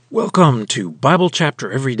Welcome to Bible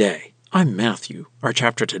Chapter Every Day. I'm Matthew. Our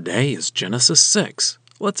chapter today is Genesis 6.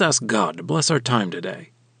 Let's ask God to bless our time today.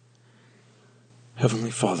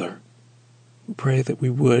 Heavenly Father, we pray that we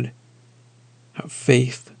would have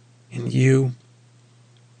faith in you,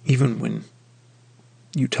 even when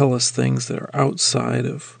you tell us things that are outside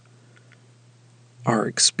of our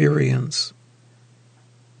experience,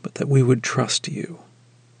 but that we would trust you,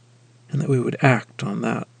 and that we would act on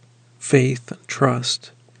that faith and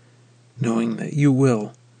trust, knowing that you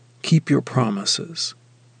will keep your promises.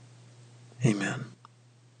 Amen.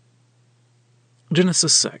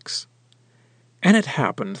 Genesis 6. And it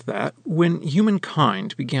happened that, when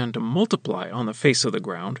humankind began to multiply on the face of the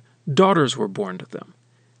ground, daughters were born to them.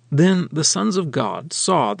 Then the sons of God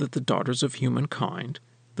saw that the daughters of humankind,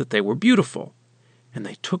 that they were beautiful, and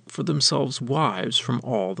they took for themselves wives from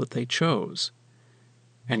all that they chose.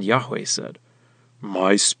 And Yahweh said,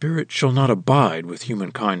 My spirit shall not abide with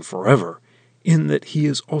humankind forever, in that he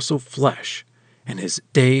is also flesh, and his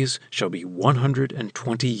days shall be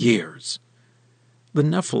 120 years. The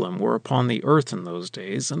Nephilim were upon the earth in those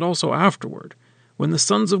days, and also afterward, when the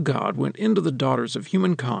sons of God went into the daughters of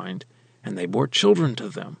humankind, and they bore children to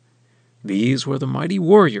them. These were the mighty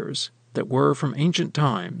warriors that were from ancient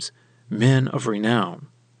times, men of renown.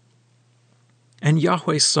 And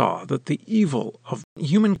Yahweh saw that the evil of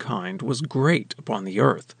humankind was great upon the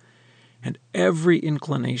earth, and every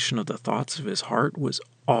inclination of the thoughts of his heart was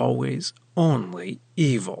always only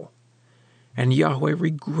evil. And Yahweh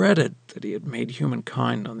regretted that he had made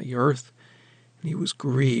humankind on the earth, and he was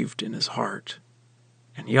grieved in his heart.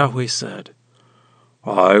 And Yahweh said,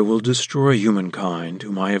 I will destroy humankind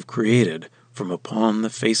whom I have created from upon the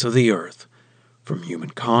face of the earth, from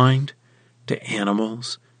humankind to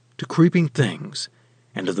animals, to creeping things,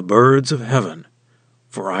 and to the birds of heaven,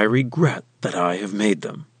 for I regret that I have made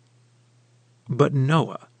them. But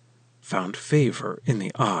Noah found favor in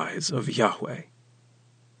the eyes of Yahweh.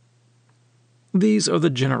 These are the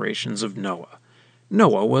generations of Noah.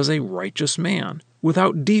 Noah was a righteous man,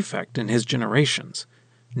 without defect in his generations.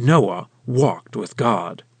 Noah walked with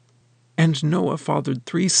God. And Noah fathered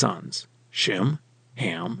 3 sons, Shem,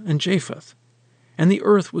 Ham, and Japheth. And the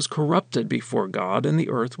earth was corrupted before God, and the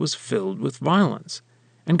earth was filled with violence.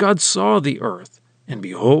 And God saw the earth, and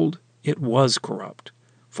behold, it was corrupt,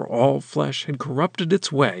 for all flesh had corrupted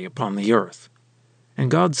its way upon the earth.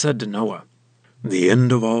 And God said to Noah, The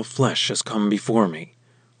end of all flesh has come before me,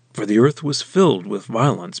 for the earth was filled with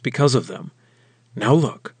violence because of them. Now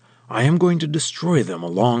look, I am going to destroy them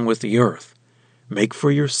along with the earth. Make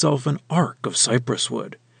for yourself an ark of cypress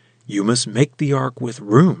wood. You must make the ark with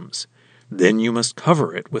rooms. Then you must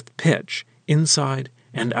cover it with pitch, inside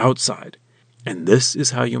and outside. And this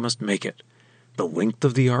is how you must make it. The length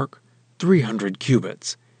of the ark, 300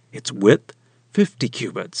 cubits. Its width, 50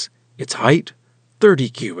 cubits. Its height, 30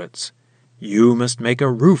 cubits. You must make a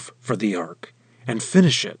roof for the ark, and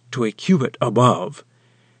finish it to a cubit above.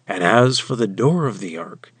 And as for the door of the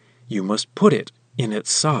ark, you must put it in its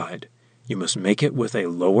side. You must make it with a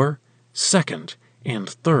lower, second, and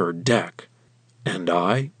third deck. And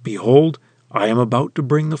I, behold, I am about to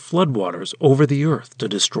bring the floodwaters over the earth to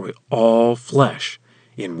destroy all flesh,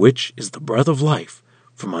 in which is the breath of life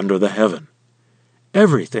from under the heaven.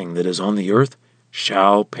 Everything that is on the earth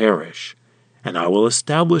shall perish, and I will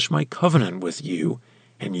establish my covenant with you,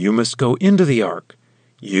 and you must go into the ark,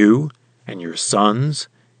 you and your sons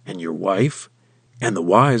and your wife, and the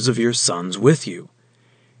wives of your sons with you.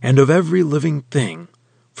 And of every living thing,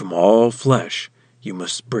 from all flesh, you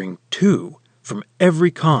must bring 2 from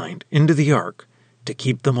every kind into the ark, to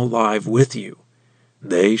keep them alive with you.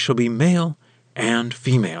 They shall be male and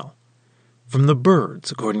female. From the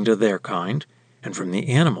birds according to their kind, and from the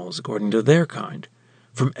animals according to their kind,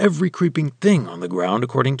 from every creeping thing on the ground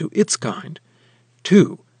according to its kind.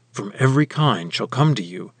 2 from every kind shall come to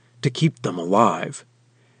you, to keep them alive.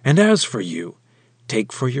 And as for you,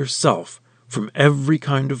 take for yourself from every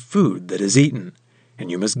kind of food that is eaten,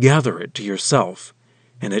 and you must gather it to yourself,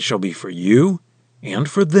 and it shall be for you and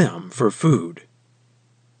for them for food.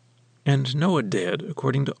 And Noah did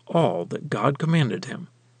according to all that God commanded him.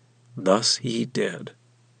 Thus he did.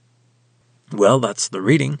 Well, that's the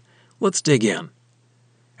reading. Let's dig in.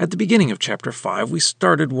 At the beginning of chapter 5, we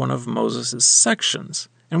started one of Moses' sections,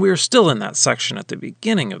 and we are still in that section at the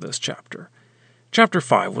beginning of this chapter. Chapter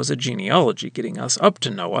 5 was a genealogy getting us up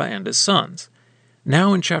to Noah and his sons.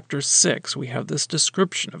 Now in chapter 6, we have this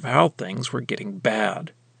description of how things were getting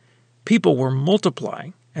bad. People were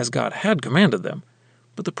multiplying, as God had commanded them,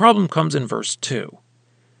 but the problem comes in verse 2.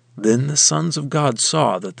 Then the sons of God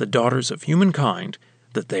saw that the daughters of humankind,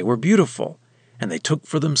 that they were beautiful, and they took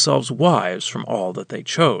for themselves wives from all that they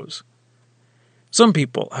chose. Some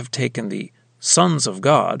people have taken the sons of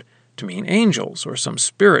God to mean angels or some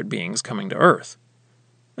spirit beings coming to earth.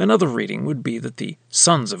 Another reading would be that the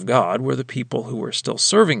sons of God were the people who were still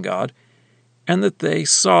serving God, and that they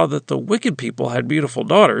saw that the wicked people had beautiful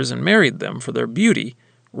daughters and married them for their beauty,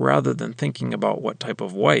 rather than thinking about what type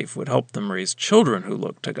of wife would help them raise children who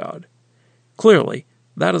looked to God. Clearly,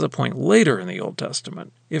 that is a point later in the Old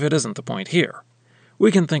Testament, if it isn't the point here.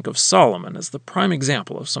 We can think of Solomon as the prime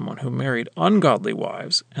example of someone who married ungodly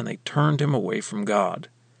wives, and they turned him away from God.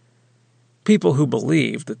 People who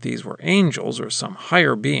believe that these were angels or some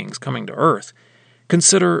higher beings coming to earth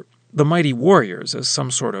consider the mighty warriors as some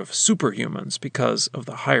sort of superhumans because of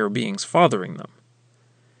the higher beings fathering them.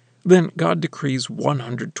 Then God decrees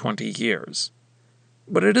 120 years.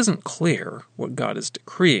 But it isn't clear what God is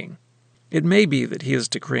decreeing. It may be that he is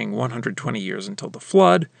decreeing 120 years until the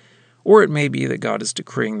flood, or it may be that God is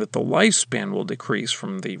decreeing that the lifespan will decrease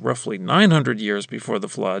from the roughly 900 years before the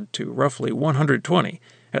flood to roughly 120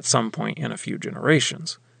 at some point in a few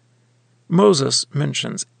generations. Moses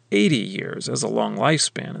mentions 80 years as a long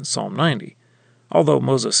lifespan in Psalm 90, although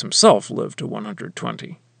Moses himself lived to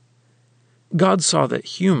 120. God saw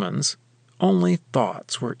that humans' only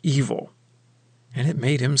thoughts were evil, and it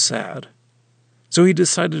made him sad. So he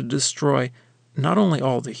decided to destroy not only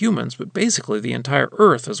all the humans, but basically the entire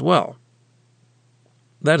earth as well.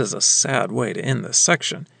 That is a sad way to end this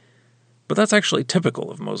section, but that's actually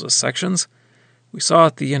typical of Moses' sections. We saw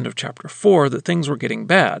at the end of chapter 4 that things were getting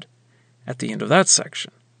bad at the end of that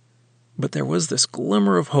section. But there was this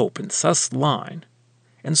glimmer of hope in Seth's line,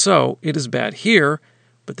 and so it is bad here,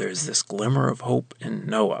 but there is this glimmer of hope in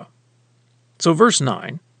Noah. So verse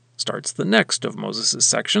 9 starts the next of Moses'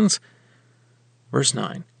 sections. Verse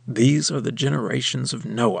 9, these are the generations of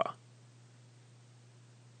Noah.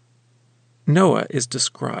 Noah is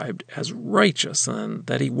described as righteous and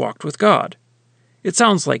that he walked with God. It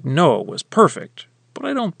sounds like Noah was perfect, but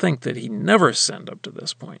I don't think that he never sinned up to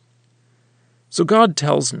this point. So God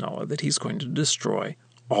tells Noah that he's going to destroy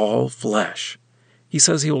all flesh. He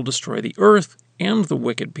says he will destroy the earth and the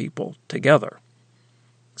wicked people together.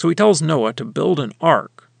 So he tells Noah to build an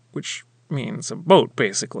ark, which means a boat,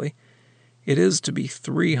 basically. It is to be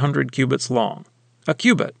 300 cubits long. A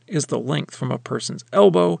cubit is the length from a person's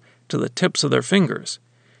elbow to the tips of their fingers.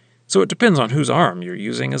 So it depends on whose arm you're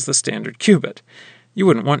using as the standard cubit. You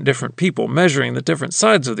wouldn't want different people measuring the different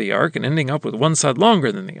sides of the ark and ending up with one side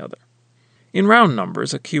longer than the other. In round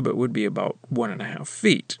numbers, a cubit would be about 1.5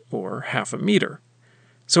 feet, or half a meter.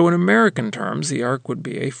 So in American terms, the ark would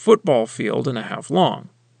be a football field and a half long.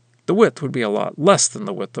 The width would be a lot less than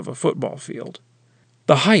the width of a football field.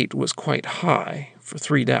 The height was quite high for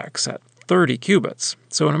 3 decks at 30 cubits,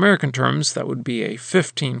 so in American terms that would be a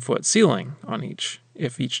 15-foot ceiling on each,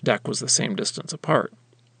 if each deck was the same distance apart.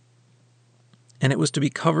 And it was to be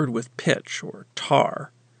covered with pitch or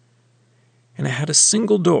tar. And it had a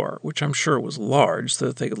single door, which I'm sure was large so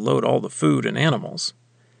that they could load all the food and animals.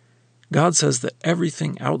 God says that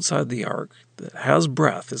everything outside the ark that has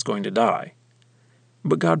breath is going to die.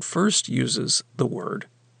 But God first uses the word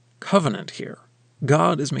covenant here.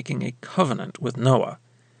 God is making a covenant with Noah.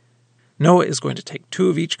 Noah is going to take 2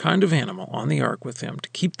 of each kind of animal on the ark with him to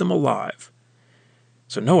keep them alive.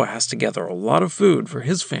 So Noah has to gather a lot of food for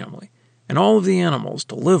his family and all of the animals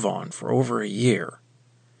to live on for over a year.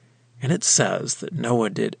 And it says that Noah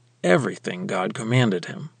did everything God commanded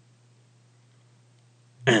him.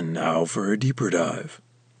 And now for a deeper dive.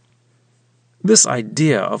 This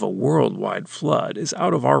idea of a worldwide flood is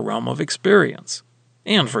out of our realm of experience.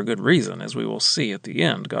 And for good reason, as we will see at the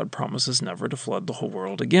end, God promises never to flood the whole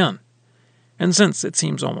world again. And since it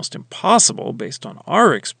seems almost impossible based on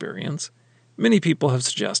our experience, many people have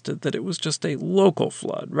suggested that it was just a local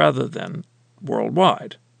flood rather than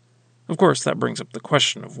worldwide. Of course, that brings up the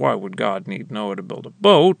question of why would God need Noah to build a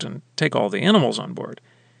boat and take all the animals on board?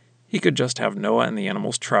 He could just have Noah and the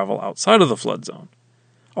animals travel outside of the flood zone.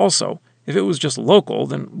 Also, if it was just local,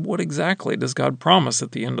 then what exactly does God promise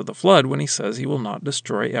at the end of the flood when he says he will not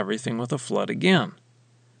destroy everything with a flood again?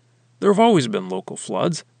 There have always been local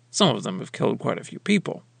floods. Some of them have killed quite a few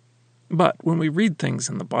people. But when we read things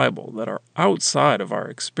in the Bible that are outside of our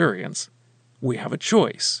experience, we have a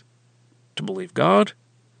choice: to believe God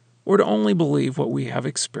or to only believe what we have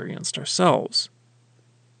experienced ourselves.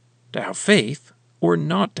 To have faith or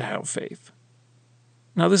not to have faith.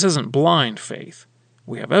 Now, this isn't blind faith.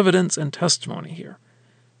 We have evidence and testimony here.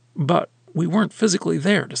 But we weren't physically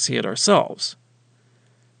there to see it ourselves.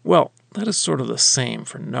 Well, that is sort of the same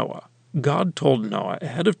for Noah. God told Noah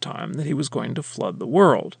ahead of time that he was going to flood the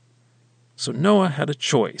world. So Noah had a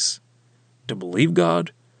choice: to believe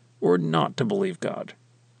God or not to believe God.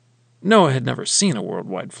 Noah had never seen a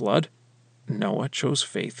worldwide flood. Noah chose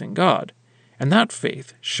faith in God, and that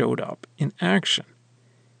faith showed up in action.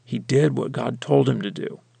 He did what God told him to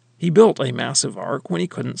do. He built a massive ark when he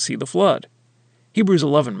couldn't see the flood. Hebrews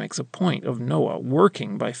 11 makes a point of Noah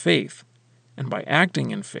working by faith, and by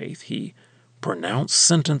acting in faith, he pronounced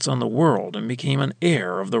sentence on the world and became an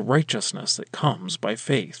heir of the righteousness that comes by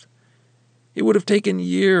faith. It would have taken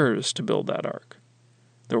years to build that ark.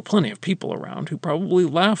 There were plenty of people around who probably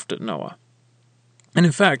laughed at Noah. And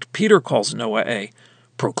in fact, Peter calls Noah a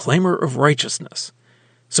proclaimer of righteousness.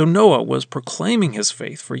 So Noah was proclaiming his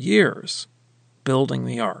faith for years, building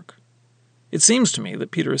the ark. It seems to me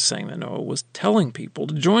that Peter is saying that Noah was telling people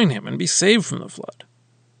to join him and be saved from the flood.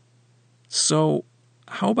 So,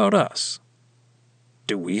 how about us?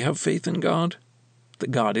 Do we have faith in God?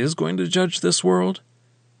 That God is going to judge this world?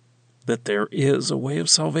 That there is a way of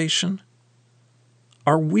salvation?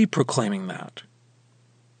 Are we proclaiming that?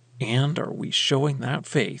 And are we showing that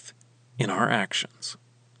faith in our actions?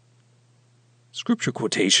 Scripture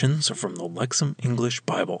quotations are from the Lexham English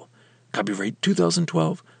Bible. Copyright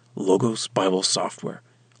 2012, Logos Bible Software.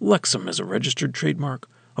 Lexham is a registered trademark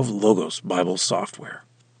of Logos Bible Software.